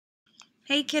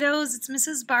Hey kiddos, it's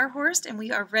Mrs. Barhorst and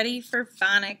we are ready for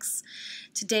phonics.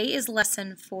 Today is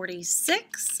lesson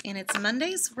 46 and it's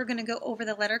Monday, so we're going to go over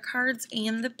the letter cards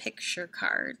and the picture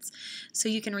cards. So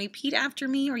you can repeat after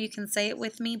me or you can say it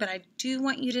with me, but I do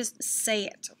want you to say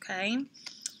it, okay?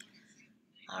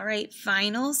 All right,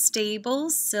 final,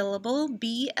 stable, syllable,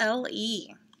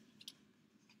 B-L-E.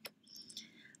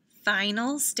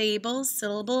 Final, stable,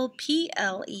 syllable,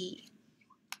 P-L-E.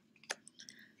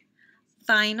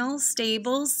 Final,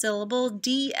 stable, syllable,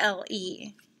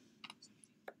 D-L-E.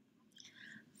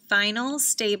 Final,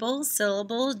 stable,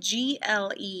 syllable,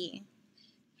 G-L-E.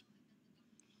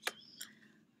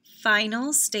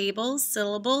 Final, stable,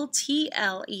 syllable,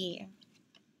 T-L-E.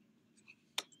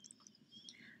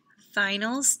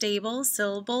 Final, stable,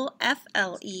 syllable,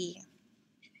 F-L-E.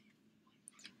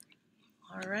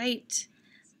 All right.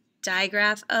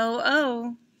 Digraph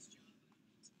O-O.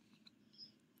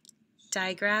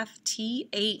 Digraph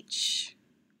T-H.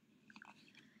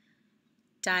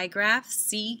 Digraph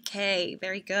C-K.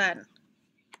 Very good.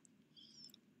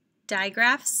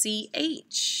 Digraph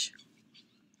C-H.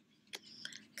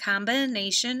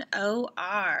 Combination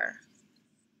O-R.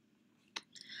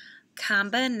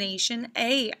 Combination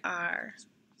A-R.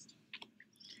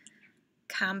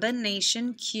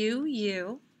 Combination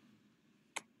Q-U.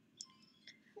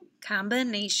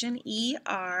 Combination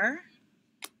E-R.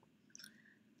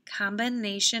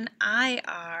 Combination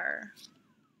I-R.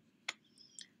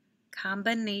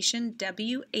 Combination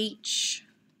W-H.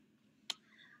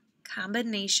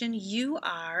 Combination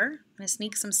U-R. I'm going to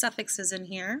sneak some suffixes in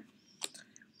here.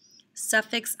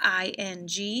 Suffix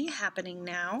I-N-G happening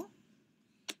now.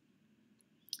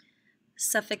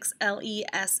 Suffix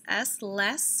L-E-S-S,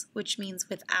 less, which means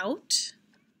without.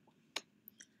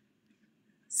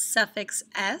 Suffix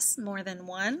S, more than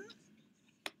one.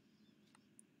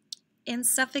 And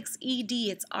suffix ed,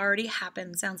 it's already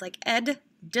happened. Sounds like ed,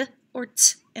 d, or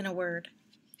t in a word.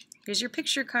 Here's your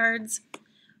picture cards.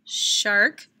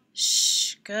 Shark,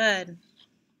 sh, good.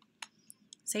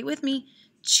 Say it with me.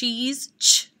 Cheese,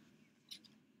 ch.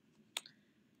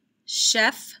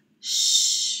 Chef,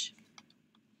 sh.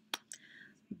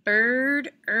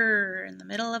 Bird, in the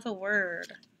middle of a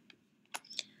word.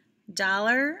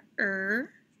 Dollar,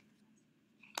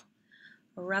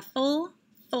 Ruffle,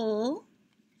 full.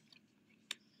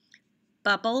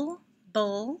 Bubble,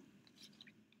 bull.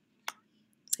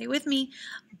 Say it with me.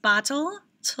 Bottle,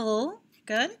 tull.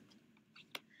 Good.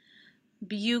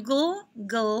 Bugle,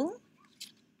 gull.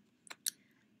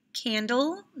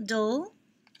 Candle, dull.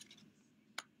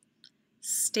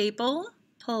 Staple,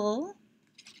 pull.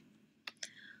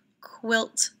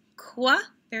 Quilt, qua.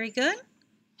 Very good.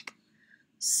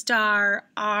 Star,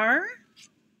 R.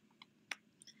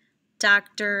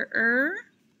 Doctor,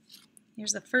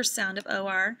 Here's the first sound of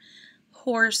O-R.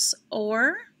 Horse,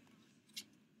 or.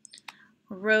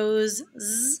 Rose,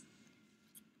 z.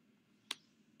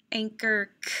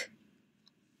 Anchor, k.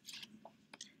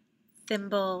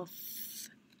 Thimble, th.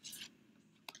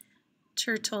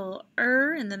 Turtle,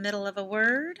 in the middle of a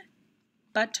word.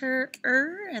 Butter,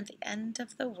 at the end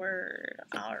of the word.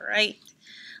 All right.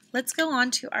 Let's go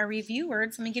on to our review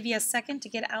words. Let me give you a second to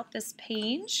get out this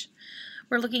page.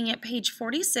 We're looking at page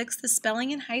 46, the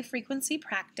spelling and high frequency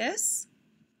practice.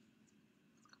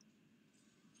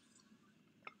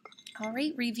 All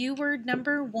right, review word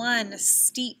number 1,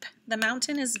 steep. The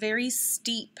mountain is very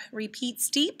steep. Repeat,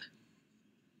 steep.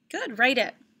 Good, write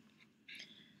it.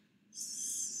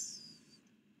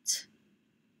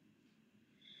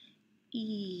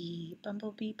 E,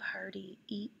 bumblebee party,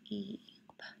 E.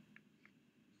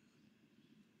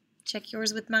 Check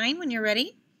yours with mine when you're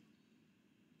ready.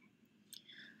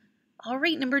 All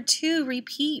right, number 2,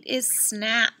 repeat, is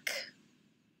snack.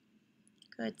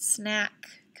 Good, snack.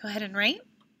 Go ahead and write.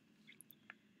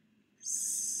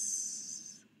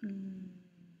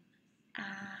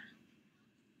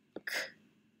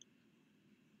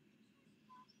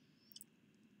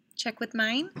 Check with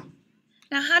mine.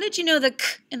 Now, how did you know the k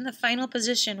in the final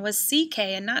position was CK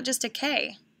and not just a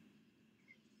K?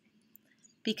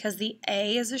 Because the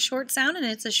A is a short sound and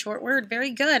it's a short word. Very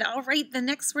good. All right, the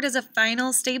next word has a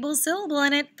final stable syllable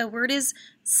in it. The word is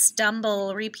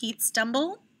stumble. Repeat,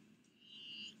 stumble.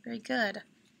 Very good.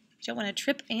 You don't want to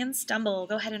trip and stumble.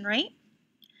 Go ahead and write.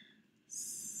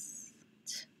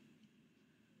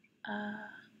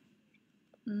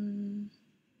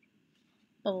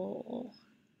 Bowl.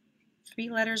 3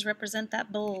 letters represent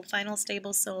that bowl, final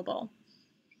stable syllable.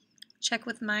 Check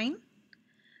with mine.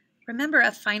 Remember,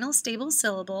 a final stable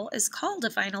syllable is called a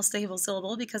final stable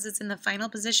syllable because it's in the final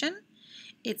position,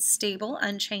 it's stable,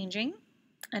 unchanging,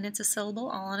 and it's a syllable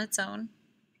all on its own.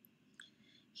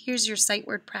 Here's your sight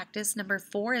word practice. Number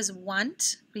 4 is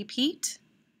want. Repeat.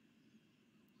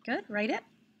 Good. Write it.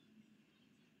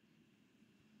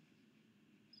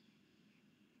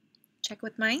 Check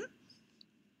with mine.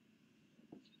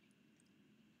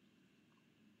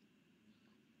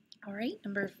 All right.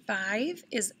 Number 5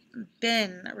 is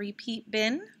been. Repeat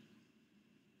been.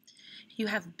 You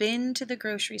have been to the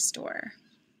grocery store.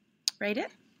 Write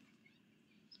it.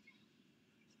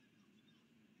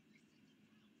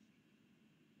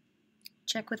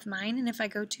 Check with mine, and if I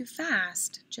go too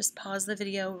fast, just pause the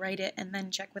video, write it, and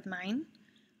then check with mine.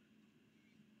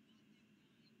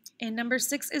 And number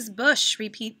 6 is bush.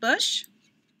 Repeat bush.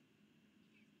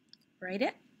 Write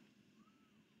it.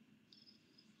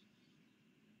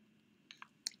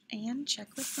 And check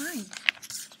with mine.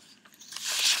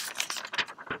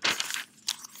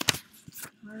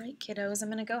 All right, kiddos, I'm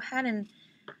going to go ahead and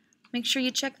make sure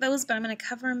you check those, but I'm going to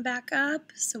cover them back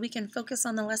up so we can focus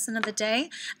on the lesson of the day.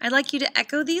 I'd like you to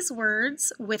echo these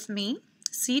words with me.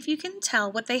 See if you can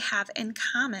tell what they have in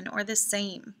common or the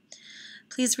same.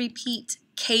 Please repeat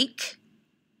cake,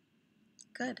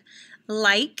 good,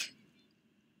 like,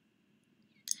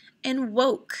 and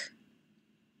woke.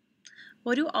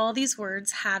 What do all these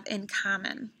words have in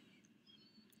common?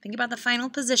 Think about the final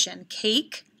position.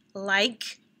 Cake,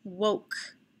 like,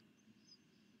 woke.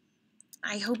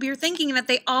 I hope you're thinking that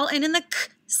they all end in the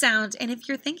k sound, and if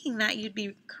you're thinking that, you'd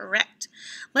be correct.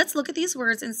 Let's look at these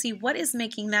words and see what is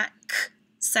making that k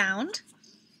sound.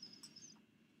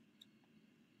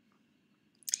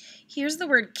 Here's the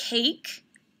word cake,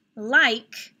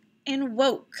 like, and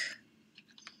woke.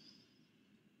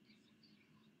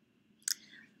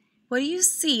 What do you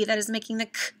see that is making the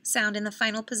k sound in the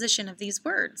final position of these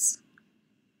words?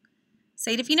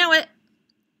 Say it if you know it.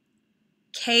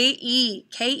 K-E.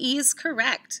 K-E is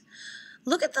correct.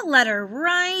 Look at the letter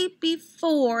right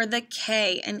before the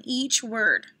K in each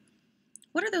word.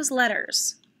 What are those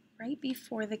letters right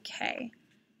before the K?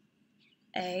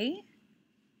 A,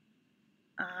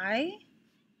 I,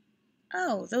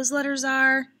 O. Those letters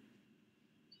are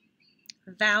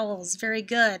vowels. Very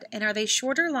good. And are they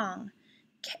short or long?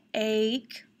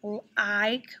 Ake,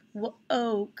 ike,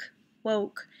 oak,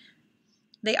 woke.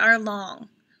 They are long.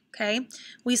 Okay,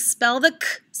 we spell the k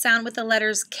sound with the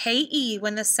letters K-E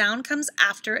when the sound comes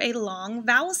after a long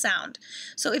vowel sound.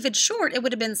 So if it's short, it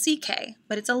would have been C-K,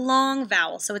 but it's a long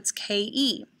vowel, so it's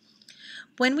K-E.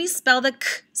 When we spell the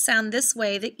k sound this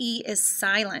way, the E is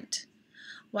silent.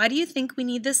 Why do you think we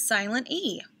need this silent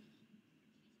E?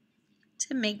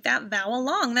 To make that vowel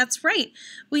long. That's right.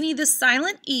 We need the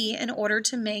silent E in order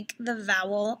to make the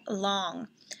vowel long.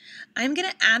 I'm going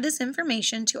to add this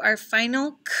information to our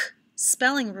final k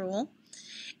spelling rule,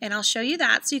 and I'll show you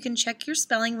that so you can check your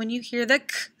spelling when you hear the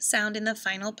k sound in the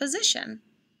final position.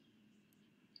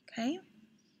 Okay,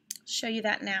 I'll show you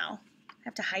that now. I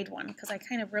have to hide one because I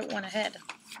kind of wrote one ahead.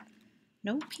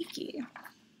 No peeky.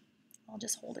 I'll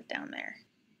just hold it down there.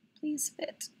 Please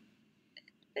fit.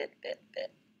 Fit, fit,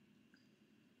 fit.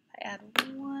 If I add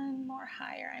one more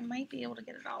higher, I might be able to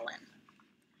get it all in.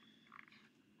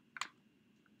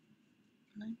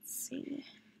 Let's see.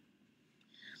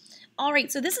 All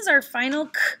right, so this is our final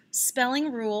k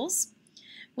spelling rules.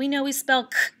 We know we spell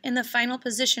k in the final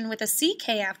position with a CK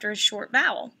after a short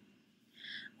vowel.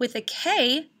 With a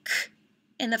K, k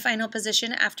in the final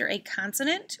position after a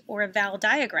consonant or a vowel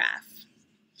digraph,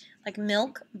 like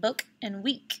milk, book, and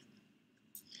week.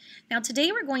 Now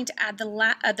today we're going to add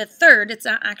the third, it's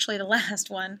not actually the last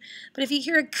one, but if you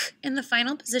hear a k in the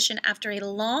final position after a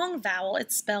long vowel,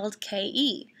 it's spelled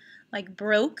K-E, like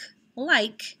broke,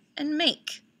 like, and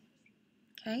make.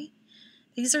 Okay?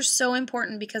 These are so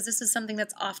important because this is something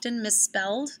that's often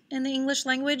misspelled in the English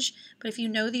language, but if you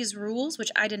know these rules, which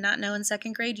I did not know in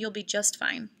 2nd grade, you'll be just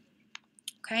fine.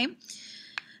 Okay?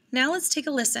 Now let's take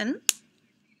a listen,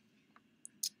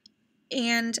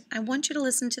 and I want you to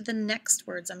listen to the next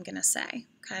words I'm going to say.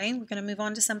 Okay? We're going to move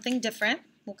on to something different.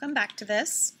 We'll come back to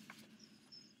this.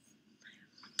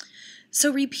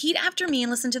 So repeat after me and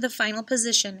listen to the final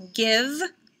position. Give,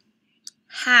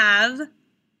 have,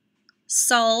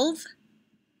 solve,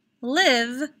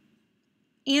 live,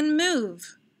 and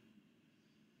move.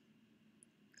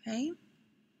 Okay?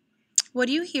 What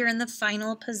do you hear in the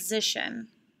final position?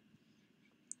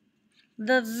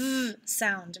 The V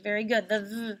sound. Very good. The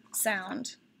V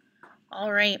sound.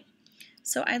 All right.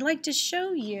 So I'd like to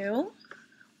show you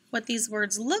what these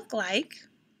words look like.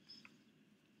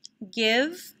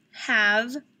 Give,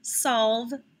 have,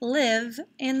 solve, live,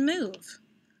 and move.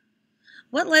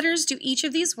 What letters do each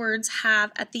of these words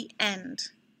have at the end?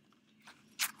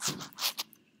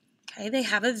 Okay, they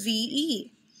have a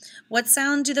VE. What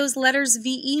sound do those letters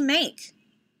VE make?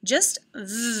 just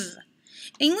V.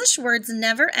 English words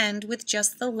never end with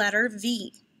just the letter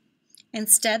V.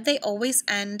 Instead, they always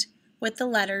end with the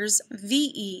letters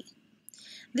VE.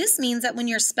 This means that when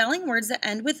you're spelling words that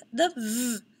end with the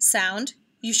V sound,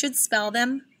 you should spell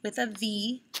them with a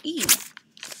VE.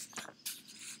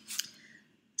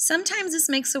 Sometimes this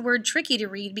makes a word tricky to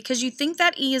read because you think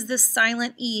that E is the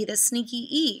silent E, the sneaky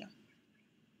E.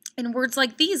 In words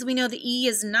like these, we know the E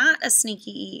is not a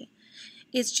sneaky E.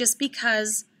 It's just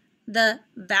because the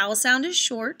vowel sound is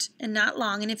short and not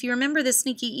long. And if you remember, the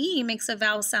sneaky E makes a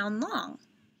vowel sound long.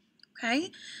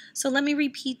 Okay? So let me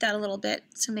repeat that a little bit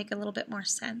to make a little bit more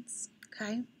sense.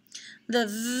 Okay? The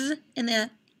V in the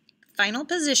final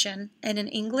position in an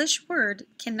English word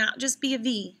cannot just be a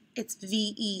V, it's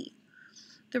VE.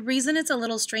 The reason it's a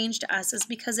little strange to us is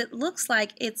because it looks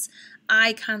like it's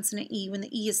I consonant E when the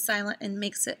E is silent and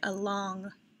makes it a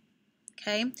long.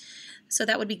 Okay? So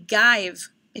that would be give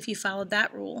if you followed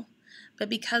that rule. But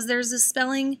because there's a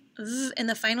spelling V in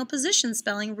the final position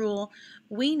spelling rule,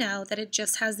 we know that it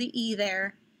just has the E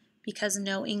there because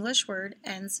no English word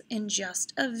ends in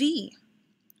just a V.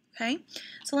 Okay?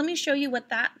 So let me show you what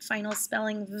that final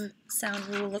spelling V sound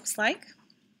rule looks like.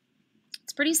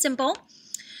 It's pretty simple.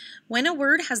 When a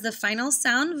word has the final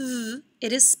sound V,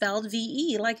 it is spelled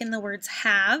VE, like in the words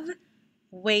have,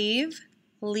 wave,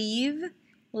 leave,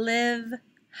 live,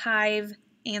 hive,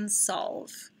 and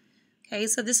solve. Okay,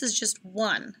 so this is just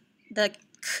one. The K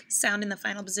sound in the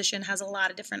final position has a lot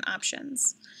of different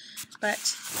options, but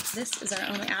this is our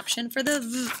only option for the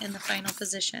V in the final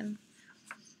position.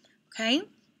 Okay?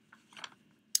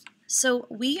 So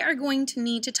we are going to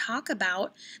need to talk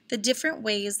about the different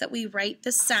ways that we write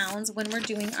the sounds when we're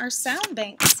doing our sound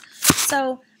banks.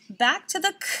 So back to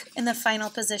the K in the final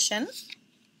position.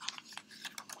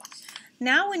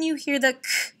 Now when you hear the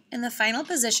K in the final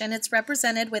position, it's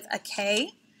represented with a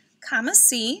K, comma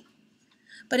C,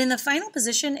 but in the final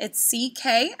position it's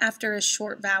CK after a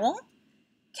short vowel,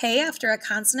 K after a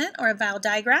consonant or a vowel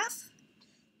digraph,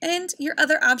 and your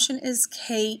other option is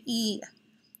KE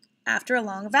after a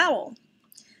long vowel.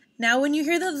 Now when you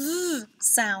hear the V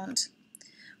sound,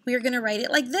 we are going to write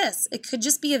it like this. It could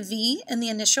just be a V in the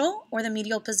initial or the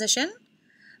medial position,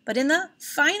 but in the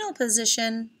final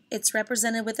position, it's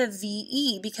represented with a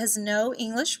VE because no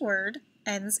English word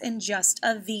ends in just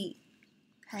a V.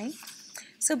 Okay,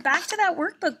 so back to that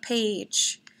workbook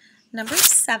page, number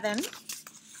 7.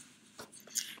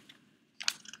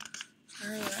 All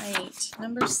right,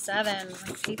 number 7.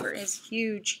 My paper is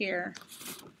huge here.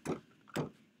 All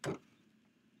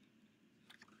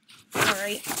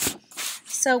right,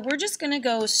 so we're just going to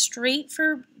go straight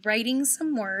for writing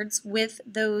some words with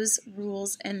those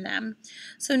rules in them.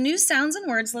 So new sounds and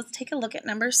words, let's take a look at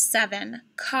number 7.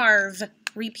 Carve.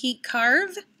 Repeat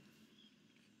carve.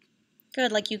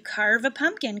 Good, like you carve a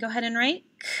pumpkin. Go ahead and write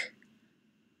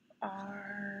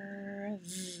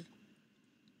K-R-V.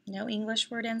 No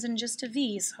English word ends in just a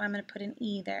V, so I'm going to put an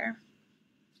E there.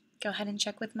 Go ahead and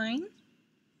check with mine.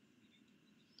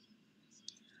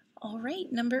 All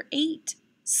right, number 8,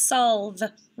 solve.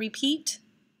 Repeat,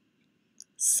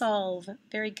 solve.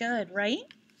 Very good, right?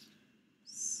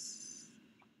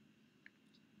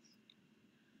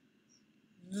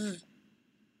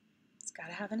 It's got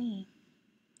to have an E.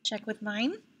 Check with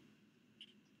mine.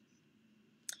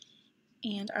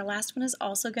 And our last one is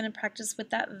also going to practice with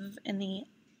that V in the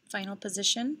final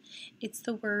position. It's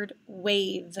the word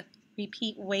wave.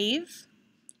 Repeat, wave.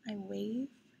 I wave.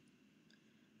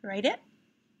 Write it.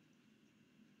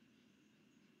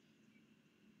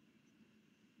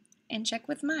 And check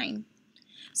with mine.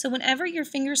 So whenever your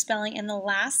finger spelling and the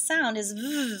last sound is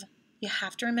V, you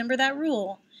have to remember that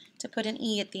rule to put an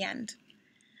E at the end.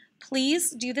 Please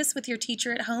do this with your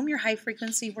teacher at home, your high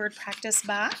frequency word practice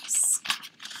box.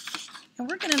 And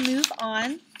we're going to move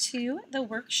on to the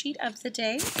worksheet of the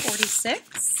day,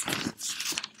 46.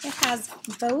 It has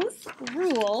both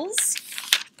rules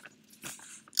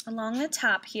along the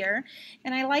top here,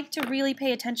 and I like to really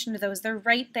pay attention to those. They're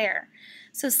right there.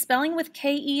 So spelling with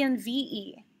K-E and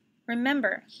V-E.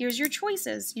 Remember, here's your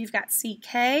choices. You've got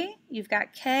C-K, you've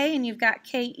got K, and you've got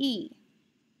K-E.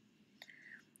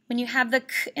 When you have the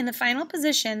K in the final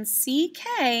position,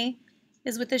 C-K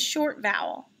is with a short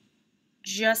vowel.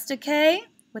 Just a K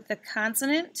with a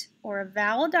consonant or a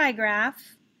vowel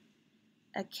digraph,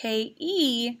 a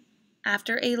K-E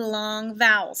after a long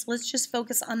vowel. So let's just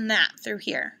focus on that through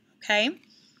here, okay?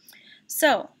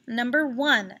 So, number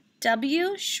 1,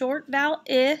 W, short vowel,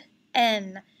 I,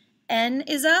 N. N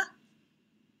is a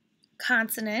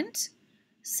consonant,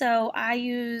 so I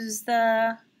use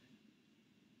the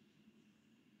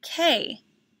K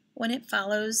when it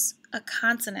follows a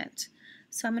consonant.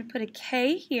 So I'm going to put a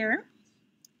K here,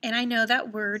 and I know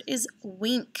that word is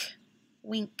wink.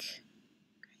 Wink.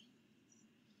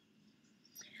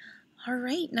 All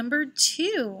right, number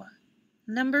 2.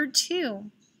 Number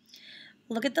 2.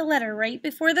 Look at the letter right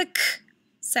before the K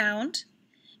sound,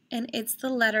 and it's the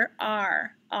letter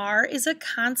R. R is a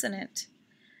consonant.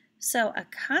 So a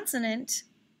consonant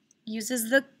uses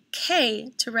the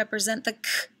K to represent the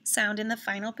K sound in the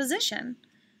final position.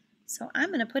 So I'm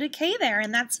going to put a K there,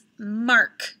 and that's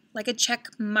mark, like a check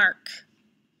mark.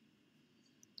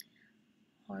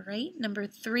 All right, number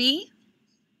 3.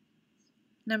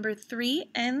 Number 3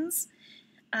 ends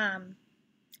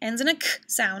in a K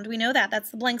sound. We know that.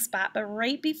 That's the blank spot. But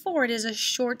right before it is a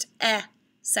short E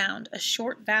sound, a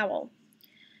short vowel.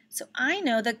 So I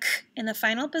know the K in the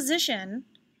final position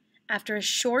after a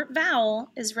short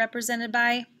vowel is represented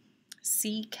by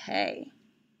CK.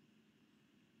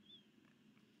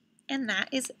 And that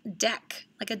is deck,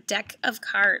 like a deck of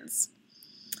cards.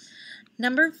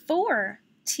 Number 4,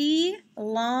 T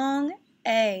long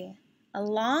A. A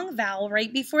long vowel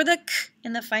right before the K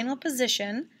in the final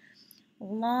position.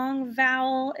 Long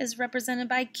vowel is represented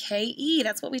by KE.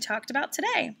 That's what we talked about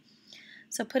today.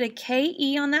 So put a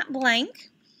KE on that blank,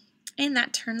 and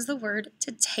that turns the word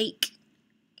to take.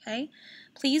 Okay?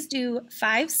 Please do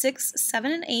 5, 6,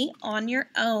 7, and 8 on your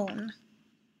own.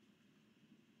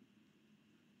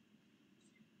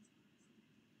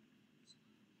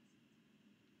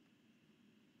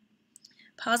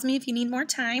 Pause me if you need more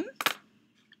time.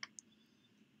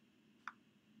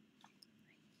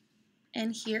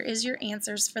 And here is your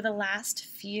answers for the last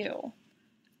few. I'm going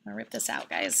to rip this out,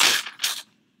 guys.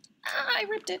 I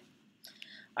ripped it.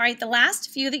 All right, the last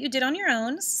few that you did on your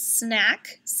own,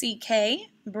 snack, CK,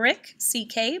 brick,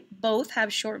 CK, both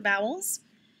have short vowels.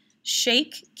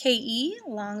 Shake, KE,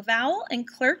 long vowel, and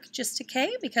clerk, just a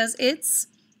K because it's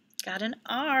got an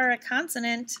R, a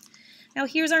consonant. Now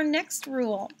here's our next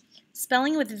rule.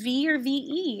 Spelling with V or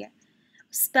VE.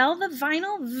 Spell the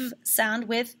final V sound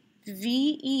with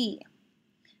VE.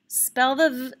 Spell the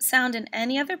V sound in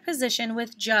any other position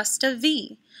with just a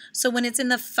V. So when it's in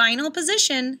the final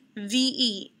position,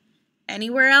 VE.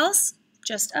 Anywhere else,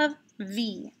 just a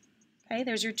V. Okay,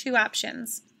 there's your 2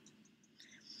 options.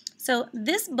 So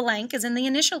this blank is in the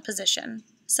initial position.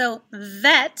 So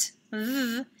vet,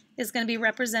 V, is going to be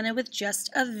represented with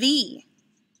just a V.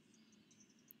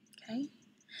 Okay.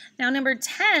 Now number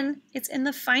 10, it's in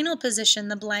the final position,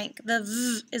 the blank. The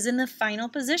V is in the final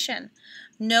position.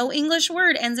 No English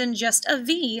word ends in just a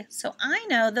V, so I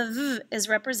know the V is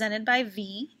represented by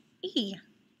VE.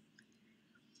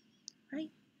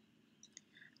 Right.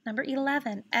 Number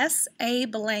 11, SA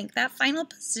blank. That final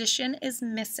position is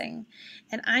missing.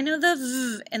 And I know the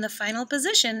V in the final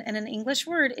position in an English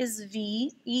word is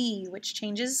VE, which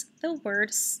changes the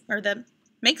word, or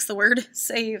makes the word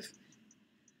save.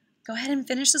 Go ahead and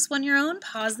finish this one your own.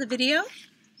 Pause the video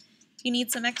if you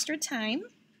need some extra time.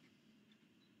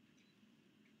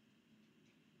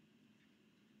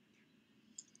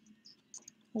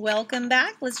 Welcome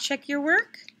back. Let's check your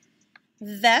work.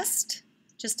 Vest,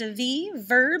 just a V.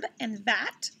 Verb and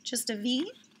vat, just a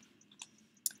V.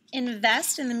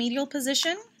 Invest in the medial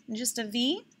position, just a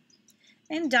V.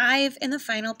 And dive in the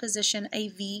final position, a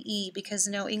VE, because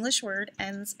no English word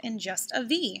ends in just a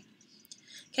V.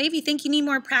 Okay, if you think you need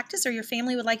more practice or your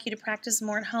family would like you to practice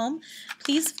more at home,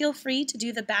 please feel free to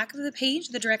do the back of the page.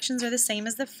 The directions are the same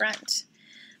as the front.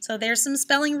 So there's some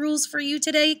spelling rules for you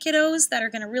today, kiddos, that are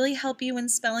going to really help you in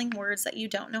spelling words that you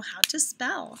don't know how to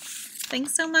spell.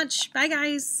 Thanks so much. Bye,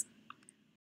 guys.